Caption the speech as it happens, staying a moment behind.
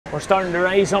We're starting to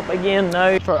rise up again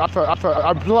now.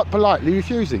 I'm politely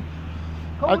refusing.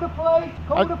 Call the plate!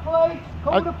 Call the plate!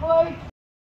 Call the plate!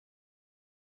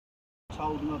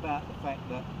 Told them about the fact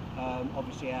that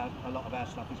obviously a lot of our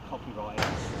stuff is copyrighted.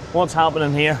 What's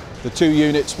happening here? The two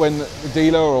units, when the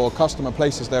dealer or customer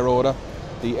places their order,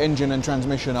 the engine and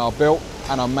transmission are built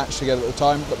and are matched together at the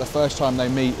time, but the first time they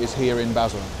meet is here in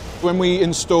Basildon. When we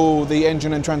install the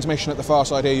engine and transmission at the far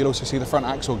side here, you'll also see the front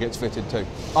axle gets fitted too.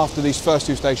 After these first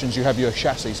two stations, you have your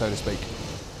chassis, so to speak.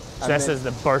 So this is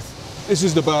the birth. This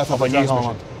is the birth of a new transmission.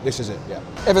 Holland. This is it, yeah.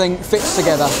 Everything fits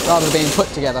together rather than being put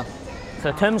together.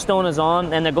 So the tombstone is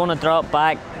on, then they're going to drop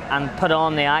back and put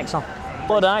on the axle.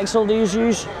 What axle do you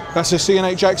use? That's a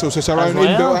CNH axle, so it's our own well?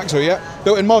 inbuilt axle, yeah.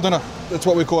 Built in Modena. That's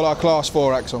what we call our Class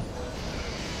 4 axle.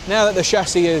 Now that the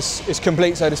chassis is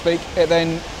complete, so to speak, it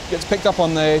then gets picked up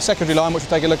on the secondary line, which we'll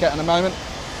take a look at in a moment,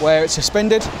 where it's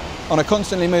suspended on a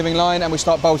constantly moving line, and we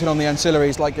start bolting on the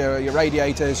ancillaries like your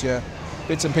radiators, your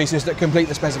bits and pieces that complete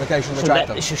the specification of the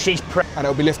tractor. And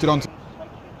it'll be lifted onto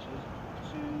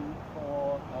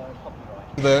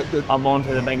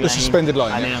the suspended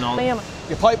line. Yeah.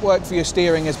 Your pipe work for your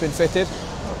steering has been fitted,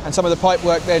 and some of the pipe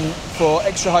work then for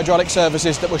extra hydraulic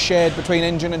services that were shared between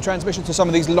engine and transmission. So some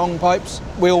of these long pipes,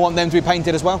 we all want them to be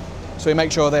painted as well, so we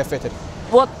make sure they're fitted.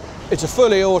 What? It's a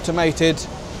fully automated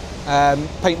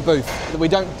paint booth. We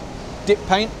don't dip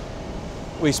paint,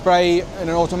 we spray in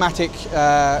an automatic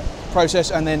process,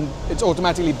 and then it's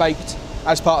automatically baked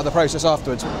as part of the process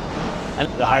afterwards.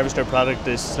 And the harvester product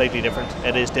is slightly different.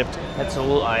 It is dipped. It's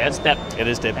dipped. It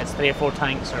is dipped. It's 3 or 4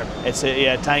 tanks, or it's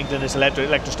tanked, and it's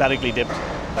electrostatically dipped.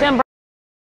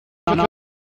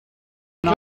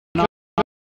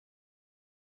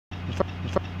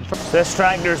 This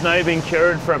tractor's now been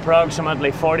cured for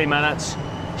approximately 40 minutes.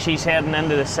 She's heading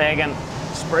into the second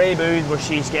spray booth where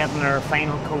she's getting her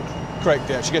final coat. Correct,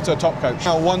 yeah, she gets her top coat.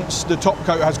 Now once the top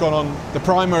coat has gone on, the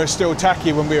primer is still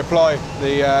tacky when we apply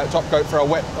the top coat for a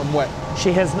wet and wet.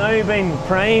 She has now been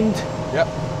primed. Yep.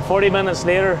 40 minutes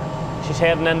later, she's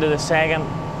heading into the second,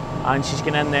 and she's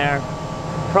getting in there.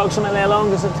 Approximately how long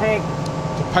does it take?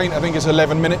 To paint, I think it's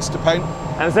 11 minutes to paint.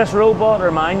 And is this robot or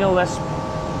manual, this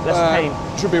paint?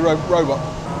 Should be robot.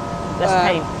 This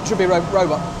paint? Should be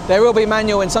robot. There will be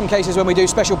manual in some cases when we do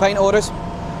special paint orders.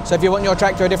 So if you want your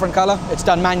tractor a different colour, it's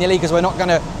done manually, because we're not going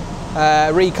to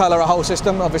recolour a whole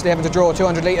system, obviously having to draw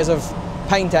 200 litres of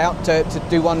paint out to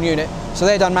do one unit. So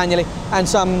they're done manually, and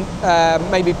some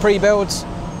maybe pre-builds.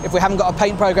 If we haven't got a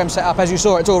paint program set up, as you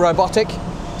saw, it's all robotic,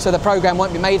 so the program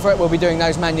won't be made for it. We'll be doing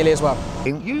those manually as well.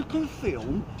 You can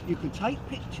film, you can take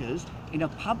pictures in a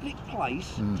public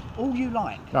place, all you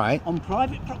like. Right. On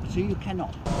private property, you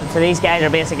cannot. So these guys are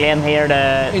basically in here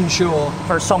to ensure,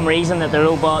 for some reason, that the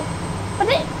robot. But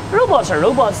robots are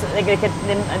robots. They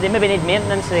maybe need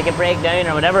maintenance, so they can break down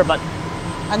or whatever. But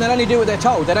and they'll only do what they're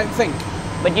told. They don't think.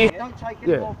 But you don't take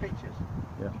any more pictures.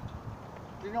 Yeah.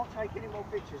 Do not take any more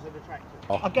pictures of the tractor.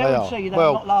 Oh, I guarantee you they're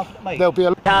not laughing at me. There'll be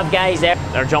have guys there.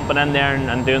 They're jumping in there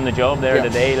and doing the job there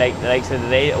today, like the likes of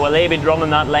today. Will they be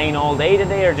running that line all day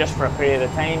today, or just for a period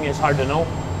of time? It's hard to know.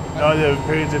 No, there are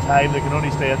periods of time they can only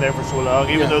stay in there for so long,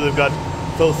 even though they've got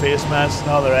full face masks and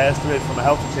all the rest of it. From a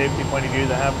health and safety point of view,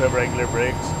 they have to have regular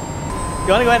breaks.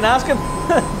 You want to go ahead and ask him?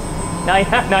 No,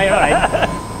 you're right.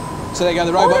 So there you go,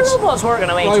 the robots. Oh, the robot's working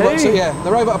away too. Yeah,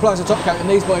 the robot applies the top coat, and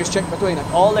these boys check between it.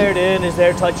 All they're doing is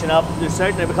they're touching up. There's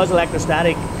certainly, because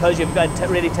electrostatic, because you've got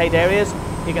really tight areas,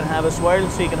 you can have a swirl,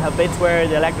 so you can have bits where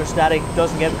the electrostatic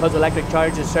doesn't get, because the electric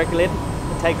charge is circulating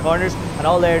in tight corners, and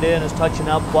all they're doing is touching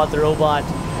up what the robot.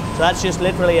 So that's just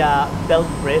literally built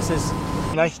braces.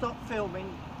 Can you stop filming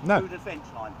through the fence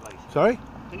line, please? Sorry?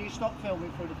 Can you stop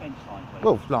filming through the fence line, please?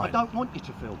 Well, like, I don't want you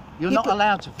to film. You're not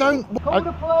allowed to film. Call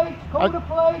the plate! Call the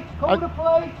plate! Call the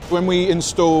plate! When we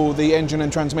install the engine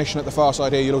and transmission at the far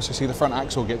side here, you'll also see the front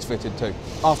axle gets fitted too.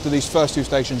 After these first two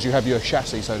stations, you have your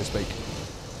chassis, so to speak.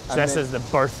 So this is the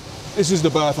birth. This is the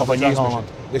birth of a new transmission. Holland.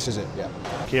 This is it, yeah.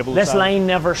 This line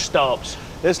never stops.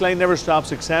 This line never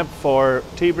stops except for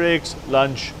tea breaks,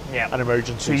 lunch, and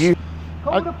emergencies. So you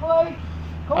call the plate!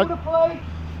 Call the plate!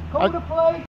 Call the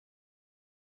plate!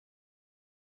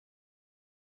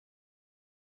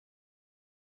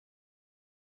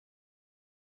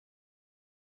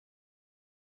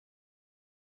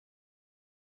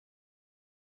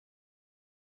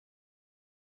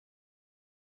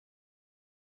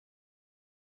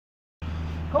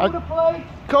 Call the plate!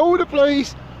 Call the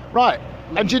police! Right,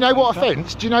 and do you know what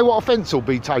offence? Do you know what offence will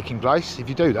be taking place if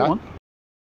you do that?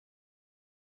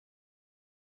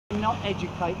 Do not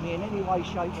educate me in any way,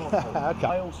 shape or form. Okay.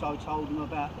 I also told them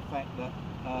about the fact that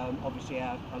obviously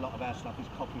a lot of our stuff is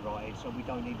copyrighted, so we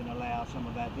don't even allow some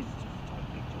of our visitors to take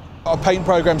pictures. Our paint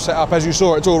program set up, as you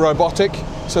saw, it's all robotic,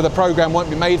 so the program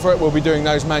won't be made for it. We'll be doing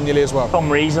those manually as well. Some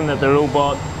reason that the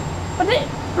robot, but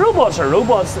robots are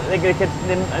robots. They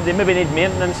maybe need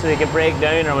maintenance, so they could break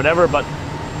down or whatever. But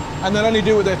and they'll only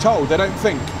do what they're told. They don't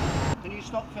think. Can you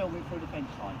stop filming through the fence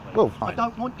line, please? Well, I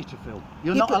don't want you to film.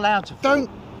 You're not allowed to film. Don't.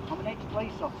 I'm an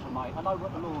ex-police officer, mate. I know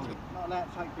what the law is. Not allowed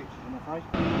to take pictures, I'm afraid.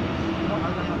 You're not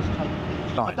allowed to take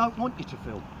pictures. I don't want you to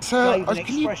film. Sir,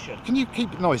 Expression. can you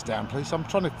keep the noise down, please? I'm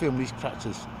trying to film these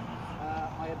tractors.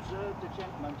 I observed the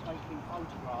gentleman taking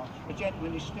photographs. The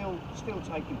gentleman is still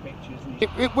taking pictures. And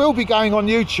It will be going on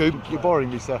YouTube. You're boring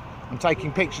me, sir. I'm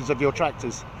taking pictures of your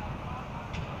tractors.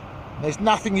 There's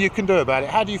nothing you can do about it.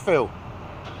 How do you feel?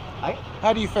 Hey?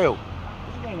 How do you feel?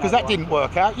 Because that didn't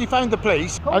work out. You phoned the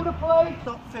police. Call the police.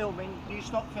 Stop filming. Do you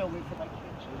stop filming for taking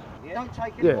pictures? Yeah. Don't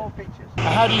take any more pictures.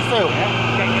 How do you feel?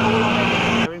 Yeah. Get it all on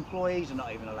there. Their employees are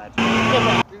not even allowed to.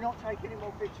 Yeah, Do not take any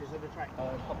more pictures of the tractor.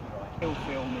 Copyright. Still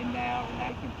filming now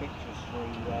and taking pictures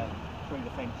through the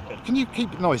fence. Can you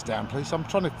keep the noise down, please? I'm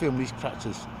trying to film these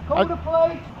tractors. Call the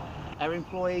police. Our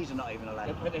employees are not even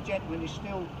allowed. But the gentleman is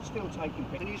still taking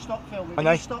pictures. Can you stop filming? And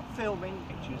Can you stop filming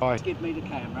pictures? Aye. Just give me the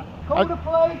camera. Call the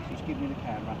police. Just give me the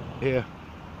camera. Here.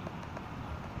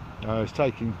 It's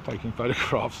taking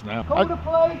photographs now. Call the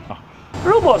police.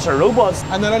 robots are robots.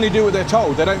 And they'll only do what they're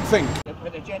told. They don't think.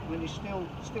 But the gentleman is still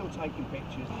taking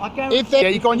pictures.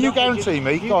 You guarantee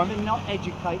me. Go on. You cannot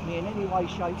educate me in any way,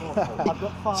 shape or form. I've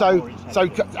got far So, more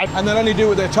intelligence. And they'll only do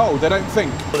what they're told. They don't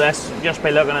think. This, just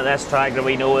by looking at this tractor,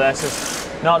 we know this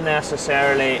is not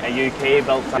necessarily a UK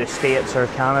built tractor. The States or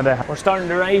Canada. We're starting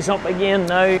to rise up again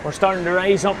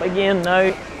now.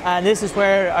 And this is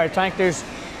where our tractors,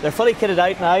 they're fully kitted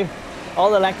out now. All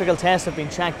the electrical tests have been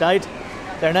checked out.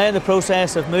 They're now in the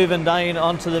process of moving down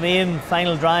onto the main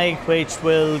final drag, which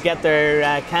will get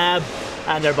their cab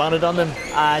and their bonnet on them.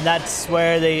 And that's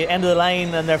where they end of the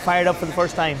line and they're fired up for the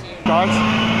first time. Guys,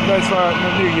 there's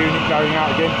a new unit going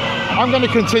out again. I'm going to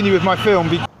continue with my film.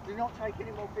 Do not take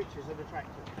any more pictures of the tractor.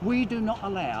 We do not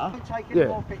allow. Don't take any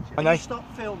more pictures. Can you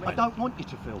stop filming? I don't want you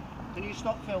to film. Can you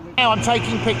stop filming? Now I'm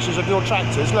taking pictures of your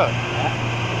tractors. Look.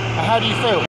 How do you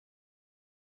feel?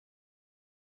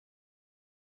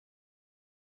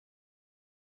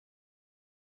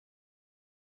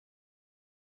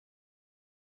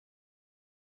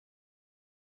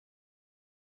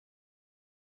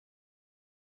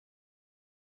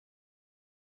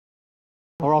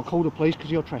 Or I'll call the police because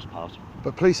you're trespassing.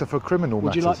 But police are for criminal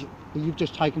Would matters. you like? You've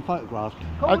just taken photographs.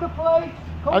 Call the police.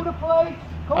 Call the police.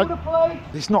 Call the police.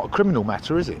 It's not a criminal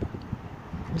matter, is it?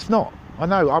 It's not. I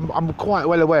know. I'm quite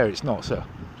well aware it's not, sir.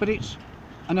 But it's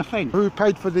an offence. Who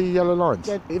paid for the yellow lines?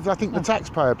 Yeah. If I think the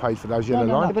taxpayer paid for those yellow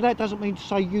No, lines. but that doesn't mean to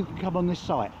say you can come on this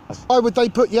site. Why would they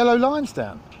put yellow lines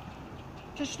down?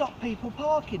 To stop people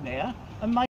parking there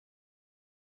and make.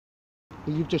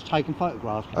 You've just taken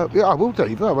photographs. Yeah, I will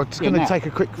do. Well, I'm just going to take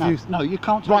a quick view. No, you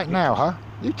can't. Right now, huh?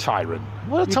 You tyrant.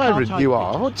 What a You can't tyrant take you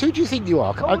are. What, who do you think you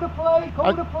are? Call the police.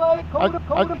 Call the police.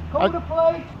 Call the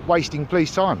police. Wasting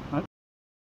police time.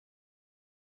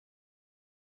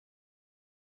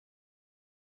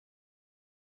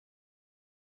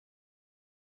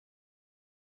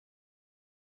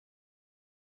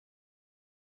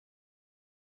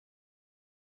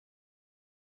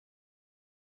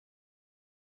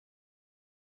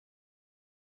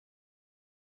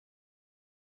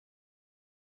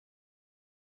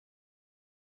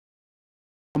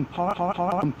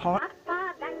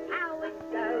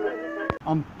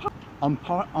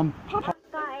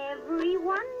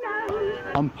 Everyone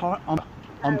knows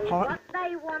what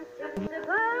they want to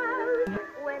suppose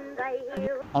when they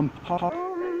hear Papa.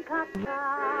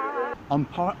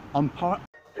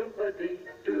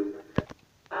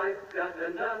 I've got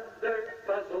another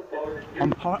puzzle for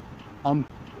you.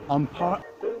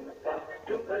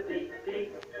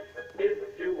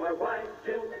 If you are wise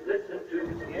to listen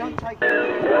to Don't take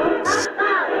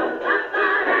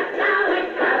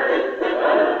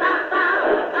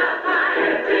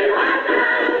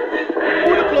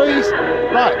Order, please.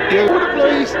 Right, you. Order,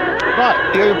 please.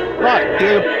 Right, you. Right,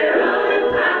 you.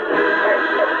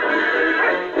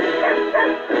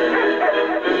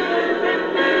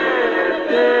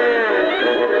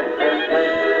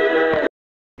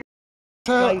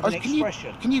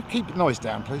 Can you keep the noise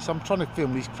down, please? I'm trying to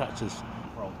film these tractors.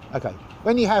 Okay.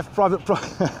 When you have private,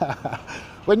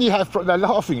 when you have, they're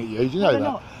laughing at you. Do you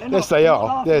know that? Yes, they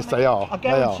are. Yes, they are. I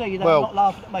guarantee you they're not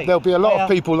laughing at me. There'll be a lot of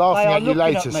people laughing at you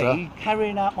later, sir.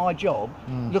 Carrying out my job,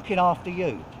 looking after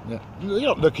you. Yeah. You're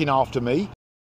not looking after me.